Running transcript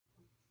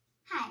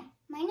Hi,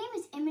 my name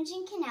is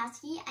Imogen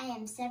Kinowski. I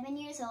am 7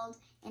 years old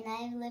and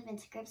I live in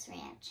Scripps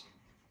Ranch.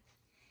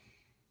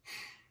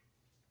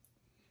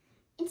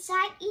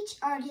 Inside each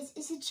artist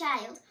is a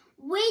child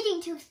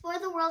waiting to explore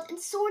the world and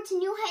soar to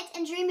new heights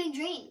and dream big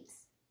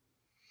dreams.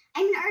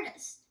 I'm an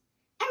artist.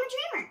 I'm a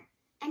dreamer.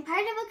 I'm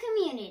part of a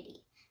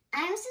community.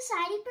 I'm a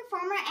society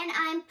performer and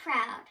I'm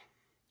proud.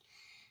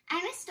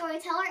 I'm a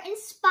storyteller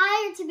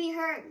inspired to be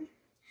heard.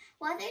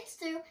 Whether it's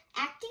through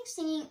acting,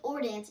 singing,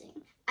 or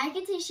dancing, I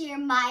get to share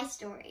my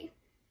story.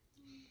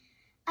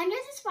 Under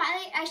the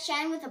spotlight, I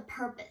shine with a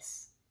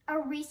purpose, a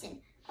reason,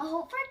 a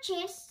hope for a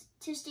chance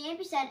to stand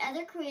beside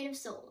other creative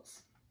souls.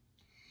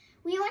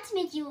 We want to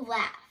make you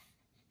laugh,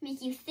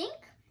 make you think,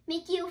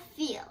 make you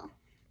feel.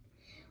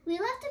 We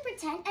love to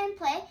pretend and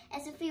play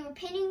as if we were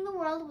painting the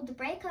world with the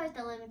bright colors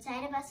that live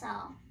inside of us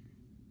all.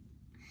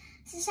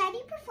 Society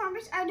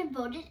performers are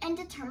devoted and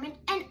determined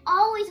and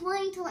always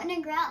willing to learn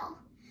and grow.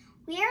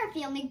 We are a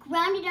family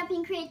grounded up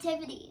in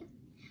creativity.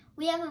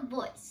 We have a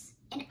voice,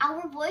 and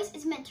our voice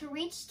is meant to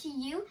reach to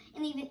you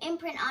and leave an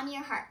imprint on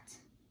your heart.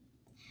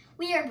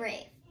 We are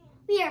brave,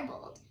 we are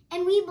bold,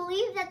 and we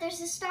believe that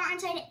there's a star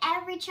inside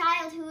every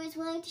child who is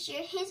willing to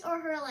share his or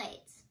her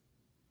lights.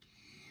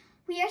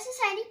 We are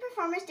society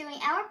performers doing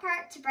our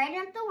part to brighten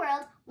up the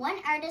world, one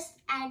artist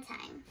at a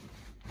time.